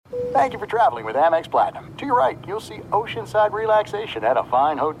Thank you for traveling with Amex Platinum. To your right, you'll see oceanside relaxation at a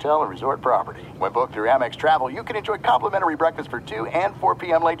fine hotel and resort property. When booked through Amex Travel, you can enjoy complimentary breakfast for 2 and 4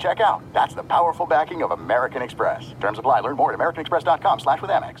 p.m. late checkout. That's the powerful backing of American Express. Terms apply. Learn more at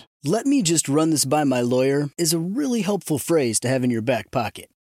americanexpress.com/withAmex. "Let me just run this by my lawyer" is a really helpful phrase to have in your back pocket.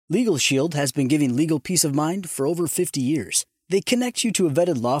 Legal Shield has been giving legal peace of mind for over 50 years. They connect you to a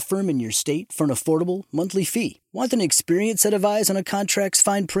vetted law firm in your state for an affordable monthly fee. Want an experienced set of eyes on a contract's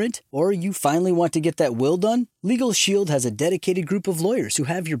fine print? Or you finally want to get that will done? Legal Shield has a dedicated group of lawyers who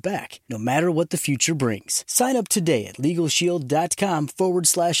have your back, no matter what the future brings. Sign up today at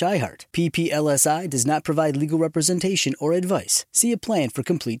LegalShield.com/iHeart. PPLSI does not provide legal representation or advice. See a plan for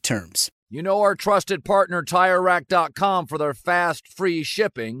complete terms. You know our trusted partner, TireRack.com, for their fast, free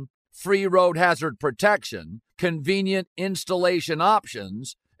shipping, free road hazard protection, convenient installation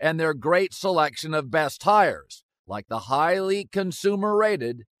options, and their great selection of best tires, like the highly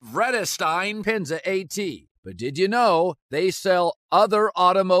consumer-rated Vredestein Pinza AT. But did you know they sell other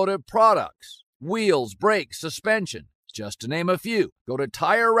automotive products? Wheels, brakes, suspension, just to name a few. Go to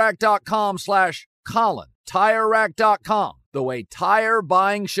TireRack.com/Colin. TireRack.com, the way tire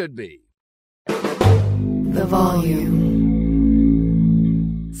buying should be. The volume.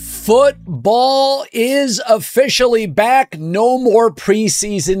 Football is officially back. No more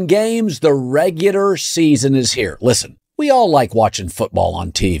preseason games. The regular season is here. Listen, we all like watching football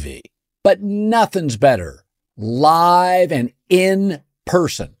on TV, but nothing's better live and in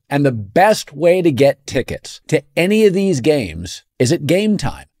person. And the best way to get tickets to any of these games is at Game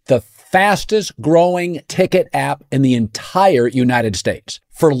Time, the fastest growing ticket app in the entire United States.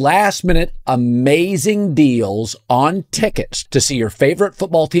 For last-minute amazing deals on tickets to see your favorite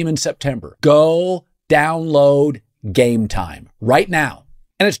football team in September, go download Game Time right now.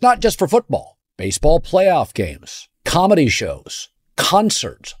 And it's not just for football. Baseball playoff games, comedy shows,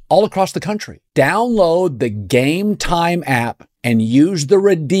 concerts all across the country. Download the Game Time app and use the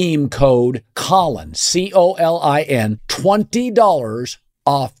redeem code Colin, COLIN, $20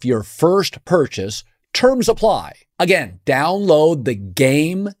 off your first purchase. Terms apply. Again, download the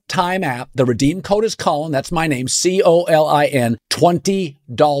Game Time app. The redeem code is Colin. That's my name, COLIN,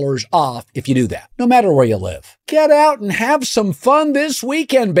 $20 off if you do that, no matter where you live. Get out and have some fun this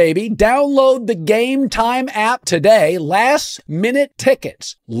weekend, baby. Download the Game Time app today. Last minute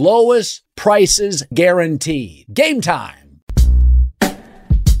tickets, lowest prices guaranteed. Game Time.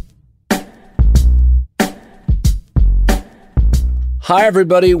 Hi,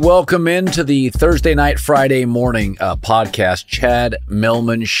 everybody. Welcome into the Thursday night, Friday morning podcast. Chad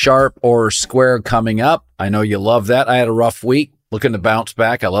Millman, sharp or square coming up. I know you love that. I had a rough week. Looking to bounce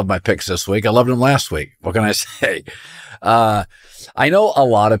back. I love my picks this week. I loved them last week. What can I say? I know a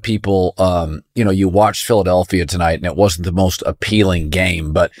lot of people, you watched Philadelphia tonight and it wasn't the most appealing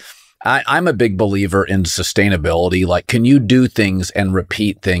game, but I'm a big believer in sustainability. Like, can you do things and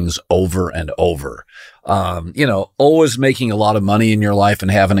repeat things over and over? Always making a lot of money in your life and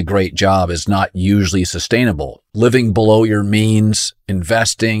having a great job is not usually sustainable. Living below your means,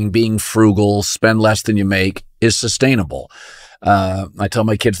 investing, being frugal, spend less than you make is sustainable. I tell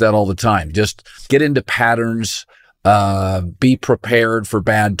my kids that all the time. Just get into patterns, be prepared for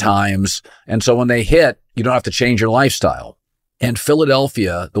bad times. And so when they hit, you don't have to change your lifestyle. And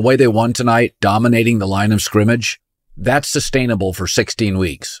Philadelphia, the way they won tonight, dominating the line of scrimmage, that's sustainable for 16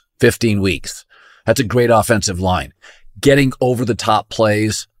 weeks, 15 weeks. That's a great offensive line. Getting over the top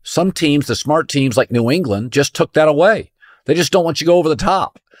plays. Some teams, the smart teams like New England, just took that away. They just don't want you to go over the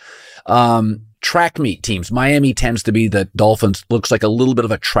top. Track meet teams. Miami tends to be the Dolphins, looks like a little bit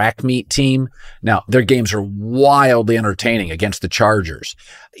of a track meet team. Now, their games are wildly entertaining against the Chargers.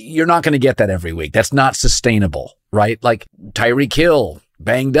 You're not going to get that every week. That's not sustainable, right? Like Tyreek Hill,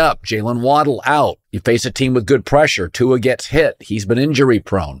 banged up. Jalen Waddle out. You face a team with good pressure. Tua gets hit. He's been injury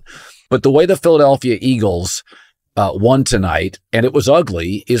prone. But the way the Philadelphia Eagles won tonight, and it was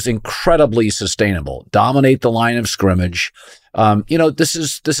ugly, is incredibly sustainable. Dominate the line of scrimmage. This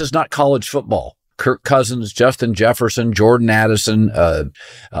is not college football. Kirk Cousins, Justin Jefferson, Jordan Addison,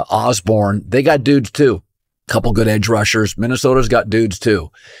 Osborne, they got dudes too. Couple good edge rushers. Minnesota's got dudes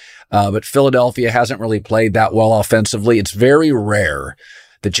too. But Philadelphia hasn't really played that well offensively. It's very rare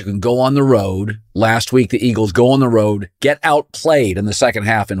that you can go on the road. Last week, the Eagles go on the road, get outplayed in the second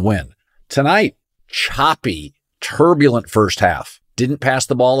half and win. Tonight, choppy, turbulent first half. Didn't pass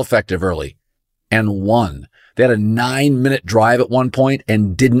the ball effective early and won. They had a 9-minute drive at one point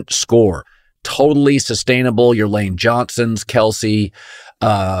and didn't score. Totally sustainable. Your Lane Johnsons, Kelsey,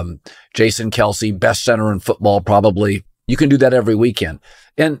 Jason Kelsey, best center in football probably. You can do that every weekend.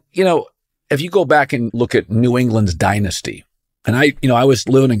 And, if you go back and look at New England's dynasty, And I was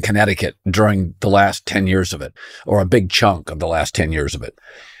living in Connecticut during the last 10 years of it, or a big chunk of the last 10 years of it.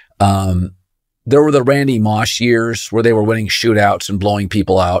 There were the Randy Moss years where they were winning shootouts and blowing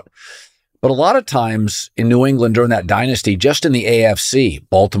people out. But a lot of times in New England during that dynasty, just in the AFC,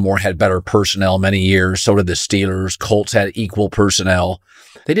 Baltimore had better personnel many years. So did the Steelers. Colts had equal personnel.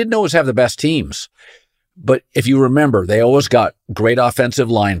 They didn't always have the best teams. But if you remember, they always got great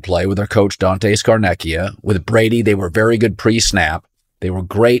offensive line play with their coach, Dante Scarnecchia. With Brady, they were very good pre-snap. They were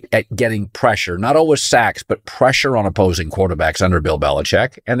great at getting pressure, not always sacks, but pressure on opposing quarterbacks under Bill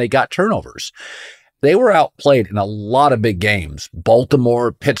Belichick, and they got turnovers. They were outplayed in a lot of big games,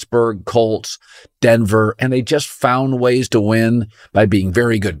 Baltimore, Pittsburgh, Colts, Denver, and they just found ways to win by being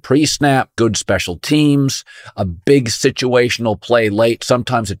very good pre-snap, good special teams, a big situational play late,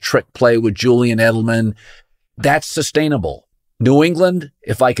 sometimes a trick play with Julian Edelman. That's sustainable. New England,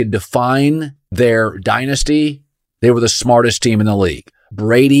 if I could define their dynasty, they were the smartest team in the league.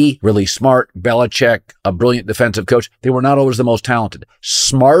 Brady, really smart. Belichick, a brilliant defensive coach. They were not always the most talented.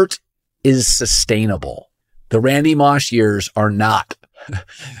 Smart is sustainable. The Randy Moss years are not,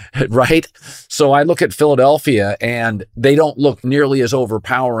 right? So I look at Philadelphia and they don't look nearly as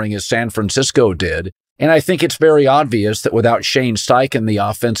overpowering as San Francisco did. And I think it's very obvious that without Shane Steichen, the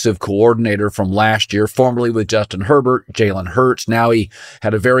offensive coordinator from last year, formerly with Justin Herbert, Jalen Hurts, now he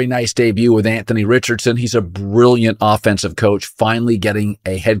had a very nice debut with Anthony Richardson. He's a brilliant offensive coach, finally getting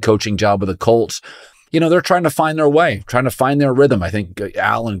a head coaching job with the Colts. They're trying to find their way, trying to find their rhythm. I think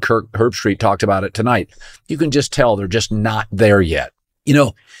Al and Kirk Herbstreit talked about it tonight. You can just tell they're just not there yet.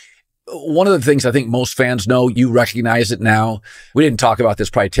 One of the things I think most fans know, you recognize it now. We didn't talk about this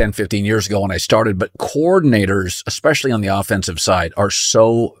probably 10, 15 years ago when I started, but coordinators, especially on the offensive side, are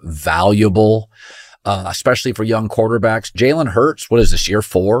so valuable, especially for young quarterbacks. Jalen Hurts, what is this, year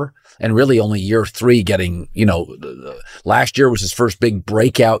 4? And really only year 3 getting, last year was his first big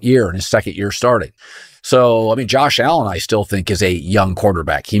breakout year and his second year starting. So, Josh Allen, I still think is a young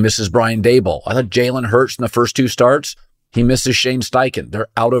quarterback. He misses Brian Daboll. I thought Jalen Hurts in the first 2 starts, he misses Shane Steichen. They're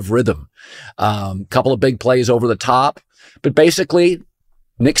out of rhythm. Couple of big plays over the top, but basically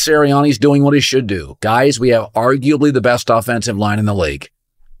Nick Sirianni's doing what he should do. Guys, we have arguably the best offensive line in the league.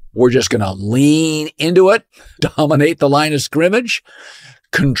 We're just going to lean into it, dominate the line of scrimmage,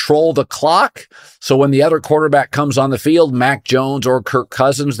 control the clock. So when the other quarterback comes on the field, Mac Jones or Kirk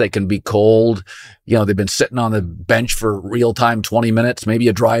Cousins, they can be cold. They've been sitting on the bench for real time 20 minutes. Maybe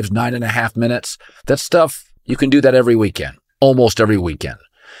a drive's 9.5 minutes. That stuff, you can do that every weekend, almost every weekend.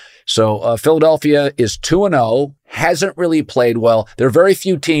 So Philadelphia is 2-0, hasn't really played well. There are very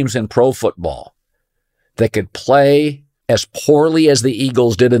few teams in pro football that could play as poorly as the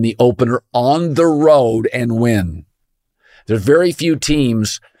Eagles did in the opener on the road and win. There's very few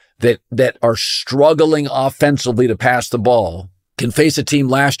teams that are struggling offensively to pass the ball can face a team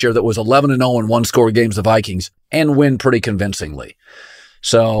last year that was 11-0 in one-score games, the Vikings, and win pretty convincingly.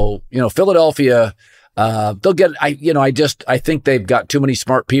 So, Philadelphia, they'll get, I think they've got too many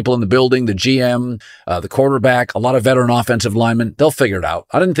smart people in the building, the GM, the quarterback, a lot of veteran offensive linemen. They'll figure it out.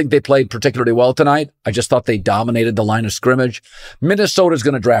 I didn't think they played particularly well tonight. I just thought they dominated the line of scrimmage. Minnesota's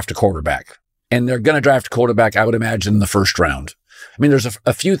going to draft a quarterback. And they're going to draft a quarterback, I would imagine, in the first round. There's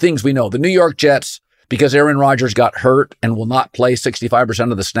a few things we know. The New York Jets, because Aaron Rodgers got hurt and will not play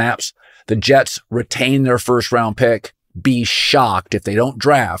 65% of the snaps, the Jets retain their first round pick. Be shocked if they don't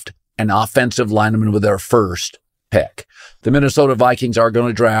draft an offensive lineman with their first pick. The Minnesota Vikings are going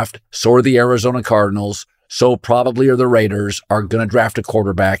to draft. So are the Arizona Cardinals. So probably are the Raiders are going to draft a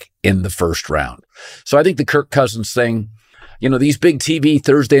quarterback in the first round. So I think the Kirk Cousins thing, these big TV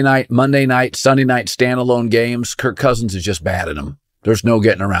Thursday night, Monday night, Sunday night standalone games, Kirk Cousins is just bad at them. There's no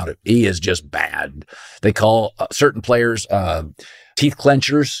getting around it. He is just bad. They call certain players teeth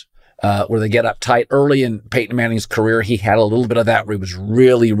clenchers, where they get uptight. Early in Peyton Manning's career, he had a little bit of that where he was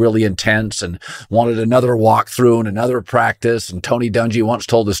really, really intense and wanted another walkthrough and another practice. And Tony Dungy once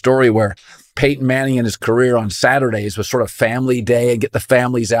told the story where Peyton Manning in his career on Saturdays was sort of family day and get the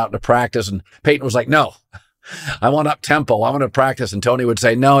families out to practice. And Peyton was like, no, I want up tempo. I want to practice. And Tony would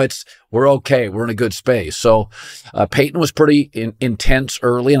say, no, we're okay. We're in a good space. So Peyton was pretty intense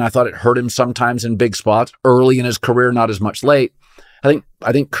early, and I thought it hurt him sometimes in big spots early in his career, not as much late. I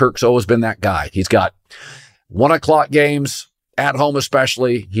think Kirk's always been that guy. He's got 1:00 games at home,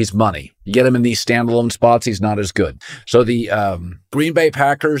 especially. He's money. You get him in these standalone spots, he's not as good. So the Green Bay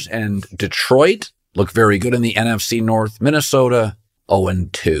Packers and Detroit look very good in the NFC North. Minnesota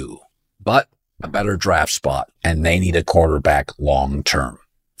 0-2, but a better draft spot, and they need a quarterback long term.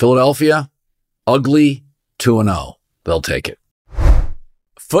 Philadelphia, ugly 2-0. They'll take it.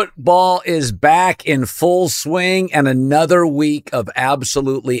 Football is back in full swing and another week of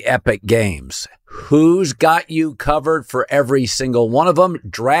absolutely epic games. Who's got you covered for every single one of them?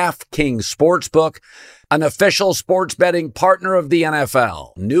 DraftKings Sportsbook, an official sports betting partner of the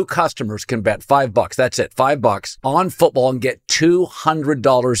NFL. New customers can bet $5. That's it, $5 on football and get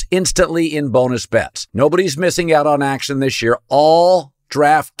 $200 instantly in bonus bets. Nobody's missing out on action this year. All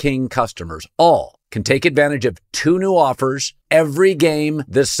DraftKings customers, all can take advantage of 2 new offers every game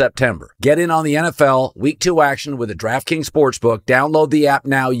this September. Get in on the NFL Week 2 action with the DraftKings Sportsbook. Download the app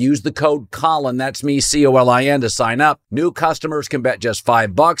now. Use the code Colin, that's me, Colin, to sign up. New customers can bet just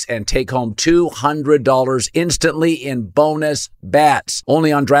 $5 and take home $200 instantly in bonus bets.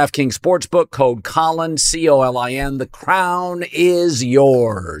 Only on DraftKings Sportsbook, code Colin, Colin. The crown is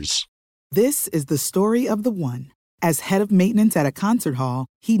yours. This is the story of the one. As head of maintenance at a concert hall,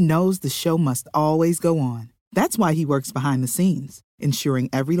 he knows the show must always go on. That's why he works behind the scenes, ensuring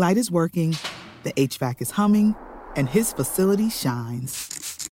every light is working, the HVAC is humming, and his facility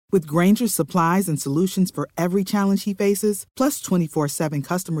shines. With Grainger's supplies and solutions for every challenge he faces, plus 24/7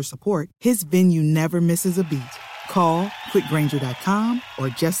 customer support, his venue never misses a beat. Call quickgrainger.com or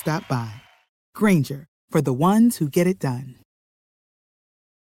just stop by. Grainger, for the ones who get it done.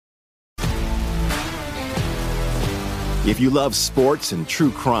 If you love sports and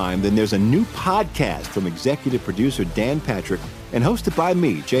true crime, then there's a new podcast from executive producer Dan Patrick and hosted by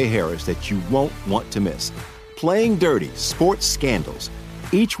me, Jay Harris, that you won't want to miss. Playing Dirty: Sports Scandals.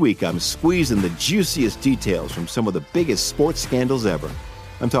 Each week, I'm squeezing the juiciest details from some of the biggest sports scandals ever.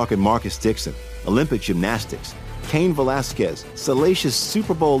 I'm talking Marcus Dixon, Olympic gymnastics, Cain Velasquez, salacious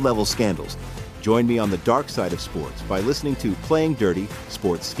Super Bowl-level scandals. Join me on the dark side of sports by listening to Playing Dirty: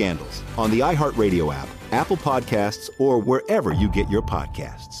 Sports Scandals on the iHeartRadio app, Apple Podcasts, or wherever you get your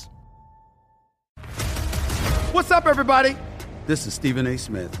podcasts. What's up, everybody? This is Stephen A.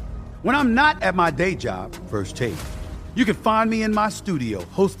 Smith. When I'm not at my day job, First Take, you can find me in my studio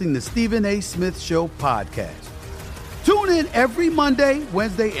hosting the Stephen A. Smith Show podcast. Tune in every Monday,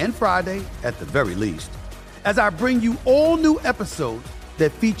 Wednesday, and Friday, at the very least, as I bring you all new episodes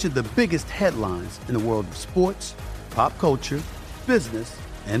that feature the biggest headlines in the world of sports, pop culture, business,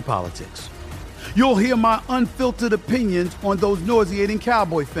 and politics. You'll hear my unfiltered opinions on those nauseating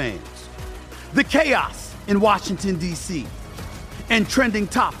Cowboy fans, the chaos in Washington, D.C., and trending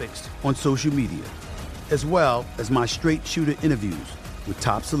topics on social media, as well as my straight shooter interviews with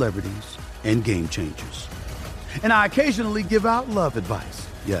top celebrities and game changers. And I occasionally give out love advice.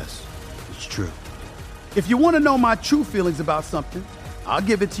 Yes, it's true. If you want to know my true feelings about something, I'll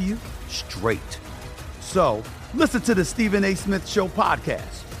give it to you straight. So, listen to the Stephen A. Smith Show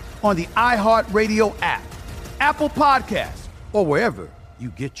podcast on the iHeartRadio app, Apple Podcasts, or wherever you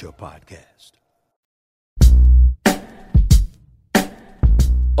get your podcast.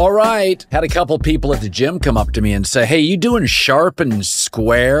 All right. Had a couple people at the gym come up to me and say, hey, you doing sharp and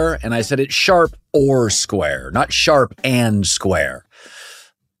square? And I said, it's sharp or square, not sharp and square.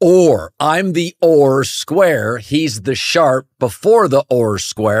 Or, I'm the or square. He's the sharp before the or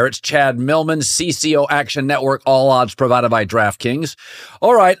square. It's Chad Millman, CCO Action Network, all odds provided by DraftKings.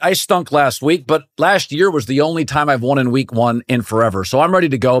 All right, I stunk last week, but last year was the only time I've won in week 1 in forever. So I'm ready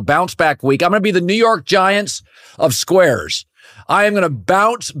to go. Bounce back week. I'm going to be the New York Giants of squares. I am going to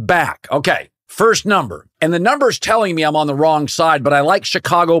bounce back. Okay, first number. And the number's telling me I'm on the wrong side, but I like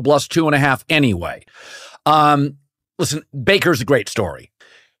Chicago plus 2.5 anyway. Listen, Baker's a great story.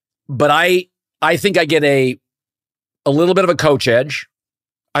 But I think I get a little bit of a coach edge.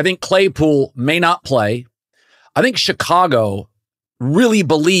 I think Claypool may not play. I think Chicago really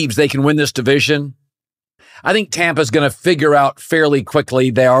believes they can win this division. I think Tampa's going to figure out fairly quickly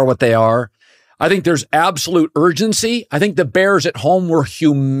they are what they are. I think there's absolute urgency. I think the Bears at home were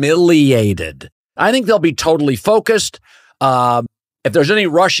humiliated. I think they'll be totally focused. If there's any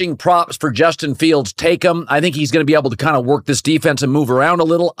rushing props for Justin Fields, take them. I think he's going to be able to kind of work this defense and move around a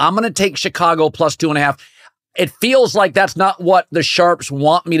little. I'm going to take Chicago plus 2.5. It feels like that's not what the Sharps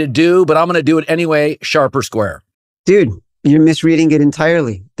want me to do, but I'm going to do it anyway, sharp or square. Dude, you're misreading it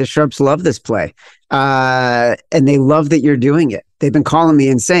entirely. The Sharps love this play, and they love that you're doing it. They've been calling me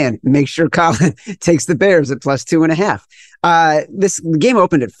and saying, make sure Colin takes the Bears at plus 2.5. This game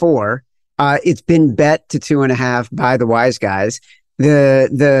opened at 4. It's been bet to 2.5 by the wise guys.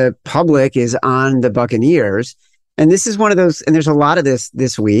 The public is on the Buccaneers. And this is one of those, and there's a lot of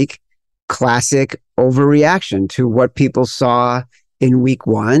this week, classic overreaction to what people saw in week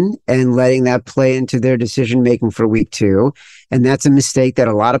 1 and letting that play into their decision making for week 2. And that's a mistake that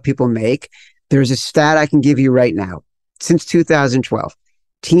a lot of people make. There's a stat I can give you right now. Since 2012,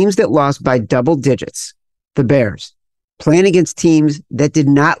 teams that lost by double digits, the Bears, playing against teams that did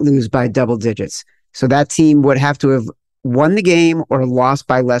not lose by double digits. So that team would have to have won the game or lost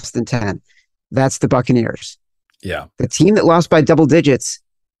by less than 10. That's the Buccaneers. Yeah. The team that lost by double digits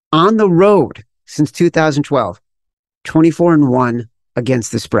on the road since 2012, 24-1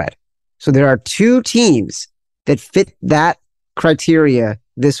 against the spread. So there are two teams that fit that criteria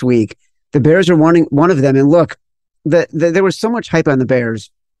this week. The Bears are one of them. And look, there was so much hype on the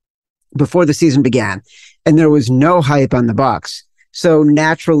Bears before the season began, and there was no hype on the Bucs. So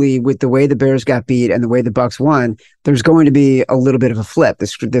naturally, with the way the Bears got beat and the way the Bucs won, there's going to be a little bit of a flip.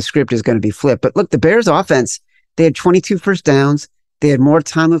 The script is going to be flipped. But look, the Bears offense, they had 22 first downs. They had more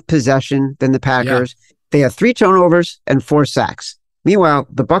time of possession than the Packers. Yeah. They had 3 turnovers and 4 sacks. Meanwhile,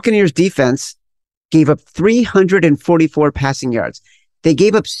 the Buccaneers defense gave up 344 passing yards. They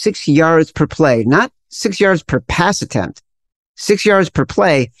gave up 6 yards per play, not 6 yards per pass attempt, 6 yards per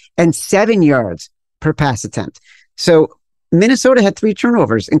play and 7 yards per pass attempt. So Minnesota had 3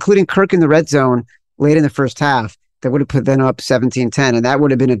 turnovers, including Kirk in the red zone late in the first half. That would have put them up 17-10, and that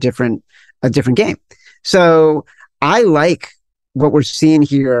would have been a different game. So I like what we're seeing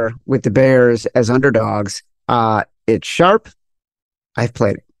here with the Bears as underdogs. It's sharp. I've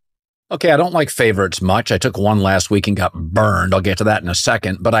played it. Okay, I don't like favorites much. I took one last week and got burned. I'll get to that in a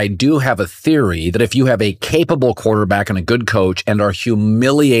second. But I do have a theory that if you have a capable quarterback and a good coach and are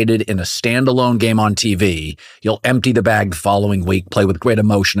humiliated in a standalone game on TV, you'll empty the bag the following week, play with great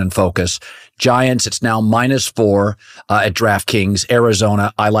emotion and focus. Giants, it's now -4 at DraftKings.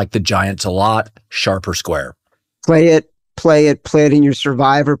 Arizona, I like the Giants a lot. Sharp or square? Play it in your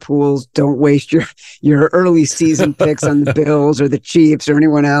survivor pools. Don't waste your early season picks on the Bills or the Chiefs or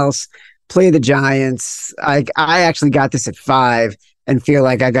anyone else. Play the Giants. I actually got this at 5 and feel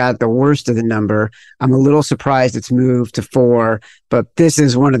like I got the worst of the number. I'm a little surprised it's moved to 4, but this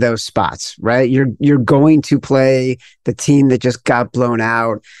is one of those spots, right? You're going to play the team that just got blown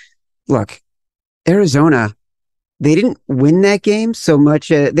out. Look, Arizona, they didn't win that game so much.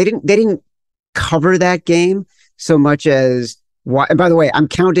 They didn't cover that game so much as why. And by the way, I'm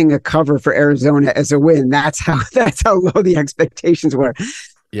counting a cover for Arizona as a win. That's how low the expectations were.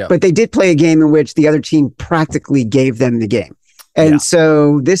 Yeah. But they did play a game in which the other team practically gave them the game. And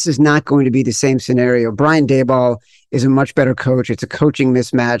so this is not going to be the same scenario. Brian Daboll is a much better coach. It's a coaching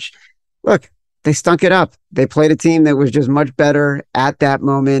mismatch. Look, they stunk it up. They played a team that was just much better at that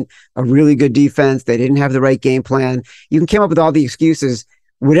moment, a really good defense. They didn't have the right game plan. You can come up with all the excuses,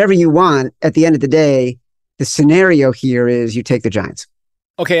 whatever you want. At the end of the day, the scenario here is you take the Giants.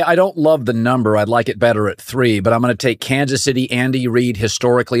 Okay, I don't love the number. I'd like it better at 3, but I'm going to take Kansas City. Andy Reid,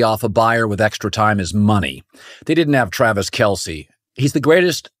 historically off a buyer with extra time, is money. They didn't have Travis Kelce. He's the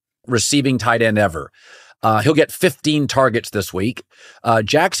greatest receiving tight end ever. He'll get 15 targets this week.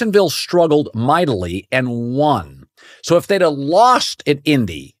 Jacksonville struggled mightily and won. So if they'd have lost at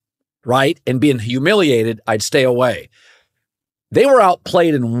Indy, right, and been humiliated, I'd stay away. They were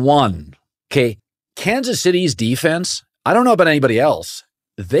outplayed and won. Okay. Kansas City's defense, I don't know about anybody else.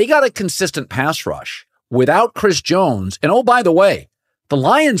 They got a consistent pass rush without Chris Jones. And oh, by the way, the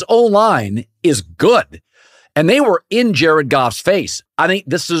Lions' O-line is good. And they were in Jared Goff's face. I think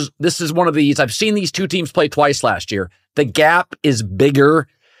this is one of these. I've seen these two teams play twice last year. The gap is bigger.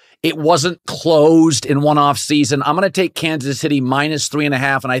 It wasn't closed in one off season. I'm going to take Kansas City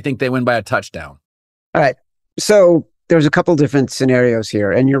 -3.5, and I think they win by a touchdown. All right. So there's a couple different scenarios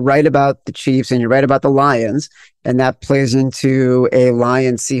here, and you're right about the Chiefs and you're right about the Lions, and that plays into a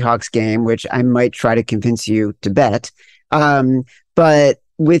Lions-Seahawks game, which I might try to convince you to bet. But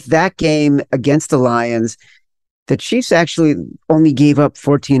with that game against the Lions, the Chiefs actually only gave up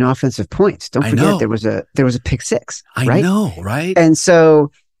 14 offensive points. Don't forget there was a pick 6. Right? I know, right? And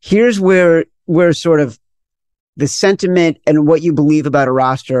so here's where sort of the sentiment and what you believe about a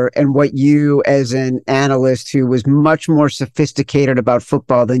roster and what you as an analyst who was much more sophisticated about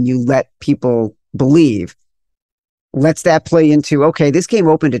football than you let people believe, lets that play into, okay, this game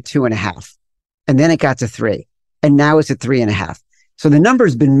opened at 2.5 and then it got to 3 and now it's at 3.5. So the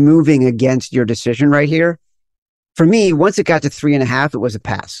number's been moving against your decision right here. For me, once it got to 3.5, it was a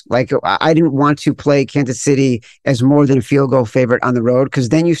pass. Like, I didn't want to play Kansas City as more than a field goal favorite on the road, because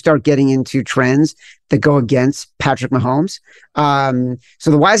then you start getting into trends that go against Patrick Mahomes.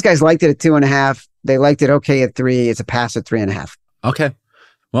 So the wise guys liked it at 2.5. They liked it okay at 3. It's a pass at 3.5. Okay.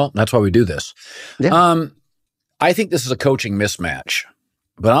 Well, that's why we do this. Yeah. I think this is a coaching mismatch,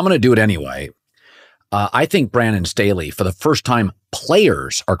 but I'm going to do it anyway. I think Brandon Staley, for the first time,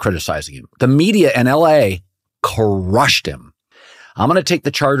 players are criticizing him. The media in LA crushed him. I'm going to take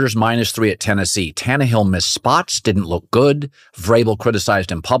the Chargers -3 at Tennessee. Tannehill missed spots, didn't look good. Vrabel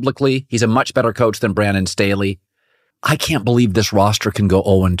criticized him publicly. He's a much better coach than Brandon Staley. I can't believe this roster can go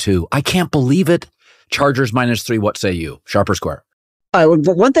 0-2. I can't believe it. Chargers -3. What say you? Sharp or square?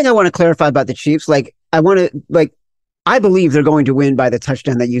 One thing I want to clarify about the Chiefs, I believe they're going to win by the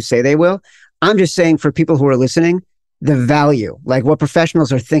touchdown that you say they will. I'm just saying for people who are listening, the value, like what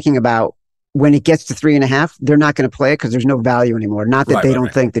professionals are thinking about when it gets to 3.5, they're not going to play it because there's no value anymore. Not that they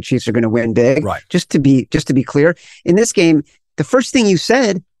don't think the Chiefs are going to win big. Right. Just to be clear, in this game, the first thing you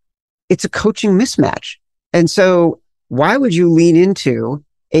said, it's a coaching mismatch. And so why would you lean into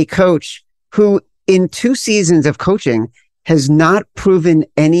a coach who in 2 seasons of coaching has not proven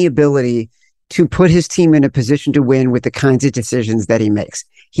any ability to put his team in a position to win with the kinds of decisions that he makes?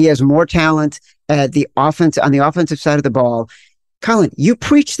 He has more talent at the offense on the offensive side of the ball. Colin, you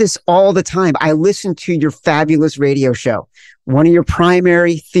preach this all the time. I listen to your fabulous radio show. One of your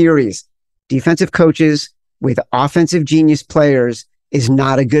primary theories, defensive coaches with offensive genius players is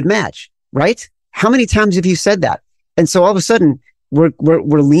not a good match, right? How many times have you said that? And so all of a sudden we're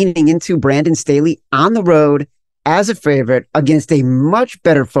leaning into Brandon Staley on the road as a favorite against a much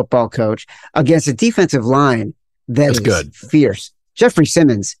better football coach, against a defensive line that is good. Fierce. Jeffrey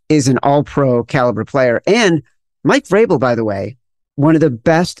Simmons is an all-pro caliber player. And Mike Vrabel, by the way, one of the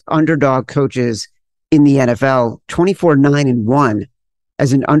best underdog coaches in the NFL, 24-9-1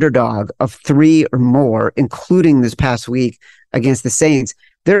 as an underdog of 3 or more, including this past week against the Saints.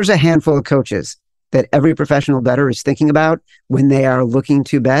 There's a handful of coaches that every professional bettor is thinking about when they are looking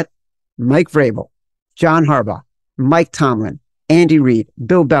to bet. Mike Vrabel, John Harbaugh, Mike Tomlin, Andy Reid,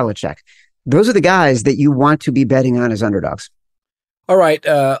 Bill Belichick. Those are the guys that you want to be betting on as underdogs. All right.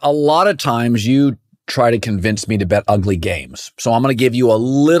 A lot of times you try to convince me to bet ugly games. So I'm going to give you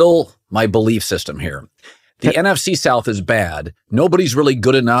my belief system here. The NFC South is bad. Nobody's really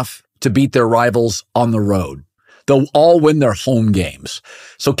good enough to beat their rivals on the road. They'll all win their home games.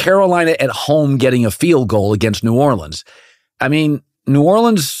 So Carolina at home getting a field goal against New Orleans. I mean, New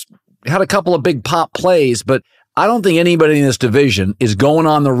Orleans had a couple of big pop plays, but I don't think anybody in this division is going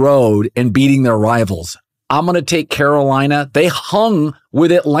on the road and beating their rivals. I'm going to take Carolina. They hung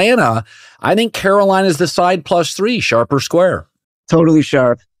with Atlanta. I think Carolina's the side +3, sharp or square. Totally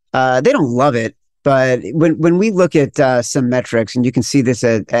sharp. They don't love it, but when we look at some metrics, and you can see this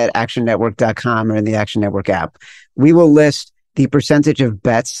at actionnetwork.com or in the Action Network app, we will list the percentage of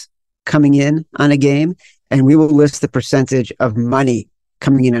bets coming in on a game, and we will list the percentage of money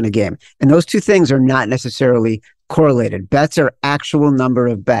coming in on a game. And those two things are not necessarily correlated. Bets are actual number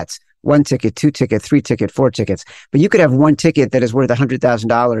of bets. 1 ticket, 2 ticket, 3 ticket, 4 tickets. But you could have 1 ticket that is worth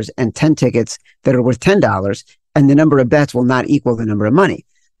 $100,000 and 10 tickets that are worth $10, and the number of bets will not equal the number of money.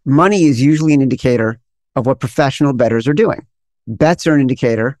 Money is usually an indicator of what professional bettors are doing. Bets are an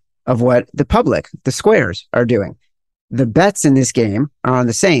indicator of what the public, the squares, are doing. The bets in this game are on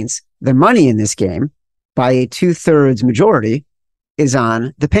the Saints. The money in this game, by a 2/3 majority, is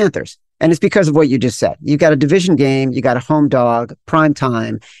on the Panthers. And it's because of what you just said. You got a division game, you got a home dog, prime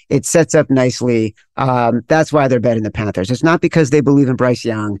time. It sets up nicely. That's why they're betting the Panthers. It's not because they believe in Bryce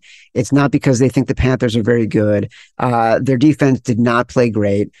Young. It's not because they think the Panthers are very good. Their defense did not play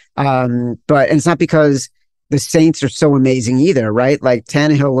great. And it's not because the Saints are so amazing either, right? Like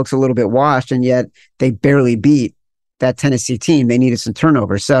Tannehill looks a little bit washed, and yet they barely beat that Tennessee team. They needed some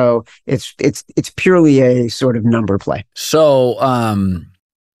turnover. So it's purely a sort of number play. So,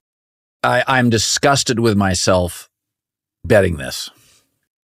 I'm disgusted with myself betting this.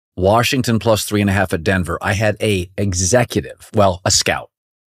 Washington +3.5 at Denver. I had a scout,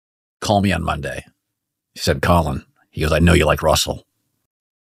 call me on Monday. He said, Colin, he goes, I know you like Russell.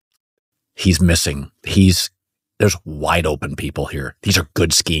 He's missing. There's wide open people here. These are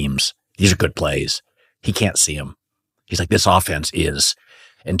good schemes. These are good plays. He can't see them. He's like, this offense is,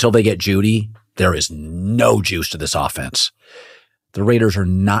 until they get Judy, there is no juice to this offense. The Raiders are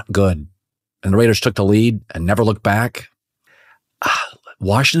not good. And the Raiders took the lead and never looked back.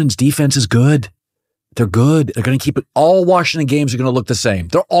 Washington's defense is good. They're good. They're going to keep it. All Washington games are going to look the same.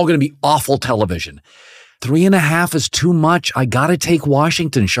 They're all going to be awful television. 3.5 is too much. I got to take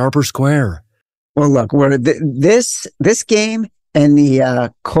Washington, sharp or square. Well, look, this game and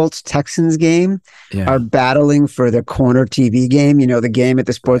the Colts-Texans game are battling for the corner TV game. You know, the game at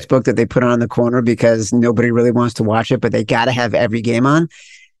the sports book that they put on the corner because nobody really wants to watch it, but they got to have every game on.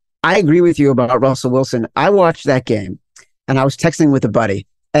 I agree with you about Russell Wilson. I watched that game and I was texting with a buddy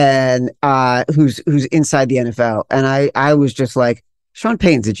and who's inside the NFL. And I was just like, Sean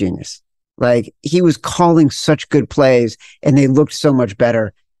Payton's a genius. Like, he was calling such good plays and they looked so much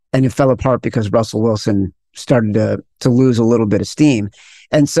better, and it fell apart because Russell Wilson started to lose a little bit of steam.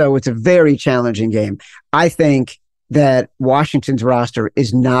 And so it's a very challenging game. I think that Washington's roster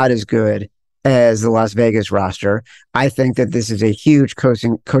is not as good as the Las Vegas roster. I think that this is a huge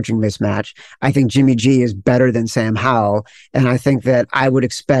coaching mismatch. I think Jimmy G is better than Sam Howell. And I think that I would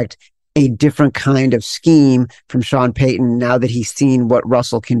expect a different kind of scheme from Sean Payton now that he's seen what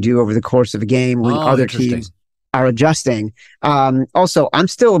Russell can do over the course of a game when other teams are adjusting. Also, I'm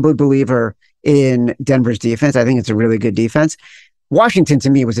still a big believer in Denver's defense. I think it's a really good defense. Washington, to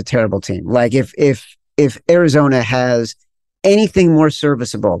me, was a terrible team. Like if Arizona has anything more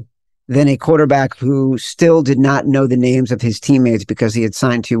serviceable than a quarterback who still did not know the names of his teammates because he had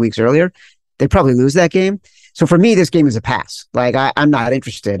signed 2 weeks earlier, they probably lose that game. So for me, this game is a pass. Like I'm not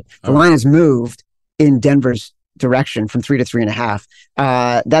interested. The line has moved in Denver's direction from 3 to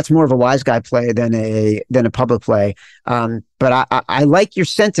 3.5. That's more of a wise guy play than a public play. But I like your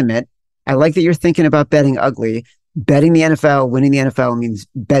sentiment. I like that you're thinking about betting ugly. Betting the NFL, winning the NFL means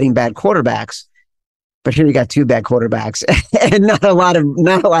betting bad quarterbacks. But here you got 2 bad quarterbacks and not a lot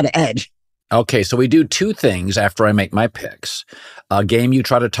of edge. Okay, so we do 2 things after I make my picks. A game you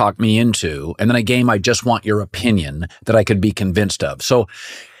try to talk me into, and then a game I just want your opinion that I could be convinced of. So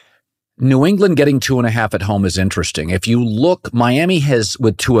New England getting 2.5 at home is interesting. If you look, Miami has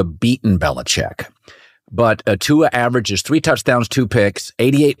with Tua beaten Belichick, but Tua averages 3 touchdowns, 2 picks,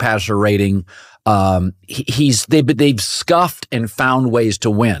 88 passer rating. They've scuffed and found ways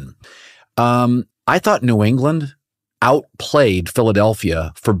to win. I thought New England outplayed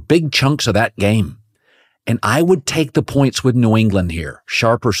Philadelphia for big chunks of that game. And I would take the points with New England here,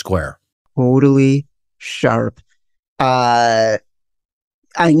 sharp or square. Totally sharp. I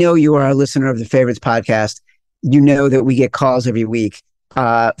know you are a listener of the Favorites podcast. You know that we get calls every week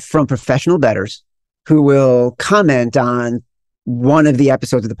from professional bettors who will comment on one of the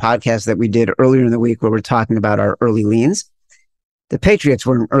episodes of the podcast that we did earlier in the week where we're talking about our early leans. The Patriots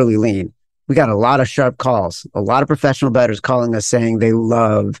were an early lean. We got a lot of sharp calls, a lot of professional bettors calling us saying they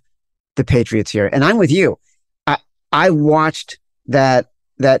love the Patriots here. And I'm with you. I watched that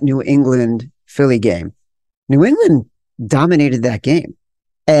New England Philly game. New England dominated that game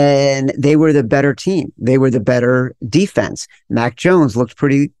and they were the better team. They were the better defense. Mac Jones looked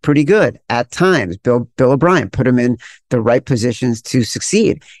pretty good at times. Bill O'Brien put him in the right positions to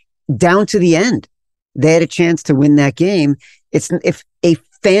succeed. Down to the end, they had a chance to win that game. If a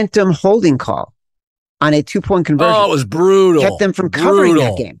phantom holding call on a 2-point conversion. Oh, it was brutal. Kept them from covering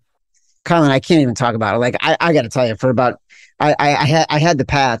that game. Colin, I can't even talk about it. Like I got to tell you, I had the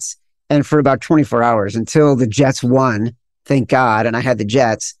Pats, and for about 24 hours until the Jets won, thank God, and I had the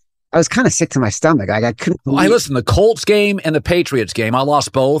Jets, I was kind of sick to my stomach. I couldn't believe. Listen, the Colts game and the Patriots game, I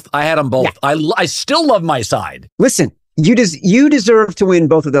lost both. I had them both. Yeah. I still love my side. Listen, you deserve to win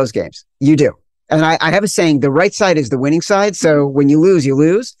both of those games. You do. And I have a saying, the right side is the winning side. So when you lose, you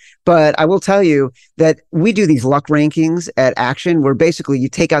lose. But I will tell you that we do these luck rankings at Action where basically you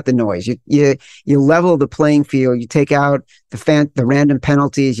take out the noise. You level the playing field. You take out the random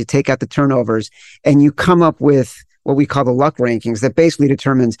penalties. You take out the turnovers. And you come up with what we call the luck rankings that basically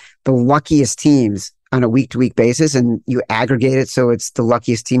determines the luckiest teams on a week-to-week basis. And you aggregate it so it's the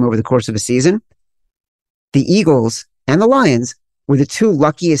luckiest team over the course of a season. The Eagles and the Lions were the 2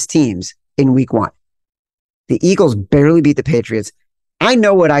 luckiest teams in week 1. The Eagles barely beat the Patriots. I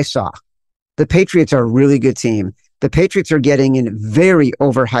know what I saw. The Patriots are a really good team. The Patriots are getting a very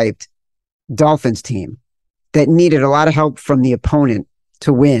overhyped Dolphins team that needed a lot of help from the opponent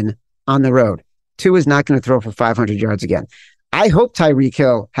to win on the road. Tua is not going to throw for 500 yards again. I hope Tyreek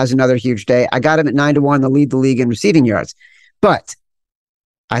Hill has another huge day. I got him at 9-1 to lead the league in receiving yards. But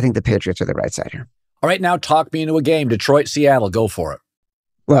I think the Patriots are the right side here. All right, now talk me into a game. Detroit, Seattle, go for it.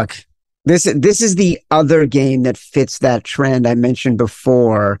 Look, this is the other game that fits that trend I mentioned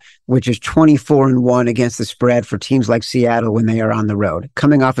before, which is 24-1 against the spread for teams like Seattle when they are on the road,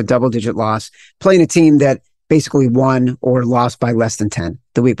 coming off a double-digit loss, playing a team that basically won or lost by less than 10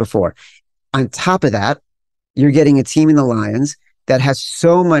 the week before. On top of that, you're getting a team in the Lions that has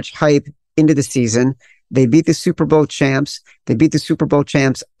so much hype into the season. They beat the Super Bowl champs. They beat the Super Bowl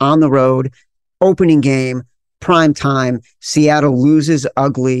champs on the road, opening game, prime time. Seattle loses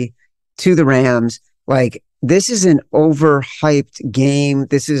ugly to the Rams. Like, this is an overhyped game.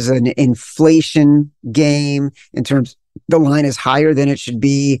 This is an inflation game in terms the line is higher than it should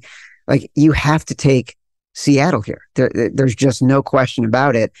be. Like, you have to take Seattle here. There's just no question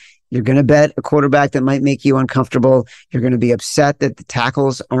about it. You're going to bet a quarterback that might make you uncomfortable. You're going to be upset that the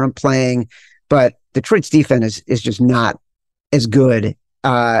tackles aren't playing, but Detroit's defense is just not as good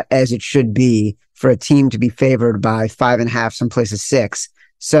as it should be for a team to be favored by 5.5, some places 6.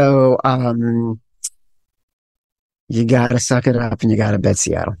 So you got to suck it up and you got to bet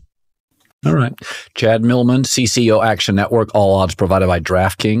Seattle. All right. Chad Millman, CCO Action Network, all odds provided by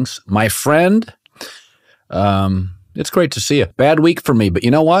DraftKings. My friend, it's great to see you. Bad week for me, but you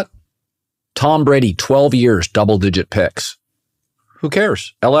know what? Tom Brady, 12 years, double-digit picks. Who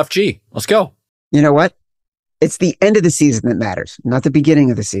cares? LFG. Let's go. You know what? It's the end of the season that matters, not the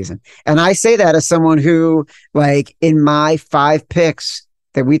beginning of the season. And I say that as someone who, like, in my 5 picks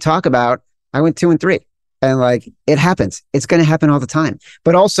that we talk about, I went 2 and 3. And like, it happens. It's going to happen all the time.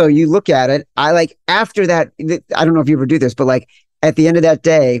 But also you look at it, I like after that, I don't know if you ever do this, but like at the end of that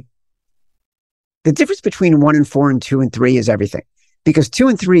day, the difference between 1 and 4 and 2 and 3 is everything. Because 2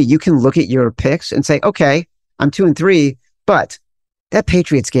 and 3, you can look at your picks and say, okay, I'm 2 and 3, but that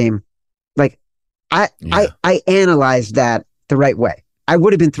Patriots game, like I analyzed that the right way. I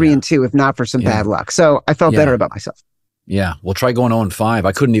would have been 3 and 2 if not for some bad luck. So I felt better about myself. Yeah. Well, try going 0 and 5.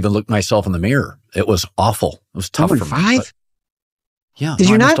 I couldn't even look myself in the mirror. It was awful. It was tough 0 for and 5? me. Yeah. Did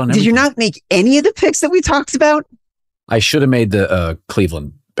you not make any of the picks that we talked about? I should have made the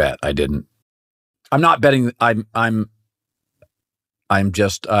Cleveland bet. I didn't. I'm not betting. I'm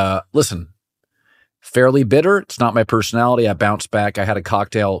just, listen, fairly bitter. It's not my personality. I bounced back. I had a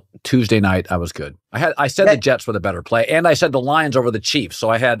cocktail Tuesday night. I was good. I said the Jets were the better play, and I said the Lions over the Chiefs. So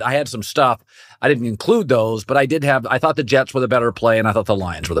I had some stuff. I didn't include those, but I thought the Jets were the better play, and I thought the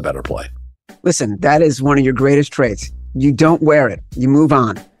Lions were the better play. Listen, that is one of your greatest traits. You don't wear it. You move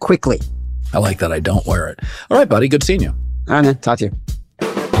on quickly. I like that I don't wear it. All right, buddy. Good seeing you. All right, man. Talk to you.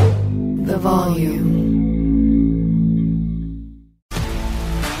 The volume.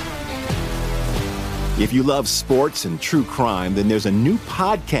 If you love sports and true crime, then there's a new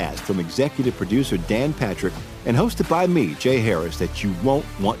podcast from executive producer Dan Patrick and hosted by me, Jay Harris, that you won't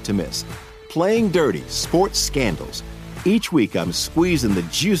want to miss. Playing Dirty: Sports Scandals. Each week, I'm squeezing the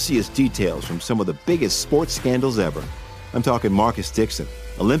juiciest details from some of the biggest sports scandals ever. I'm talking Marcus Dixon,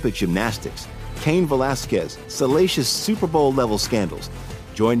 Olympic gymnastics, Cain Velasquez, salacious Super Bowl-level scandals.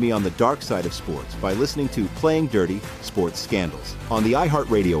 Join me on the dark side of sports by listening to Playing Dirty: Sports Scandals on the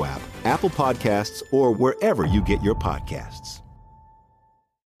iHeartRadio app, Apple Podcasts, or wherever you get your podcasts.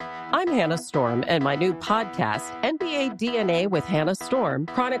 I'm Hannah Storm, and my new podcast, NBA DNA with Hannah Storm,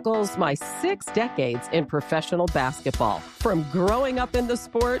 chronicles my 6 decades in professional basketball. From growing up in the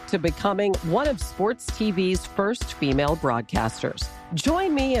sport to becoming one of sports TV's first female broadcasters.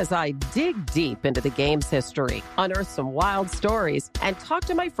 Join me as I dig deep into the game's history, unearth some wild stories, and talk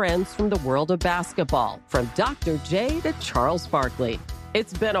to my friends from the world of basketball, from Dr. J to Charles Barkley.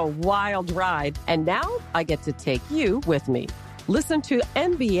 It's been a wild ride, and now I get to take you with me. Listen to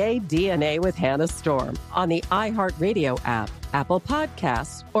NBA DNA with Hannah Storm on the iHeartRadio app, Apple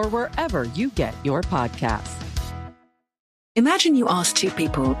Podcasts, or wherever you get your podcasts. Imagine you ask 2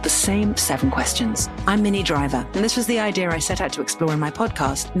 people the same 7 questions. I'm Minnie Driver, and this was the idea I set out to explore in my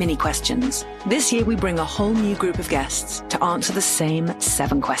podcast, Mini Questions. This year, we bring a whole new group of guests to answer the same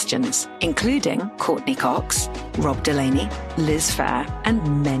 7 questions, including Courtney Cox, Rob Delaney, Liz Phair,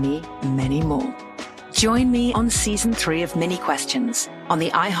 and many, many more. Join me on Season 3 of Mini Questions on the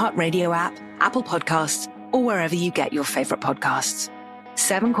iHeartRadio app, Apple Podcasts, or wherever you get your favorite podcasts.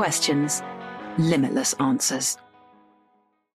 7 questions, limitless answers.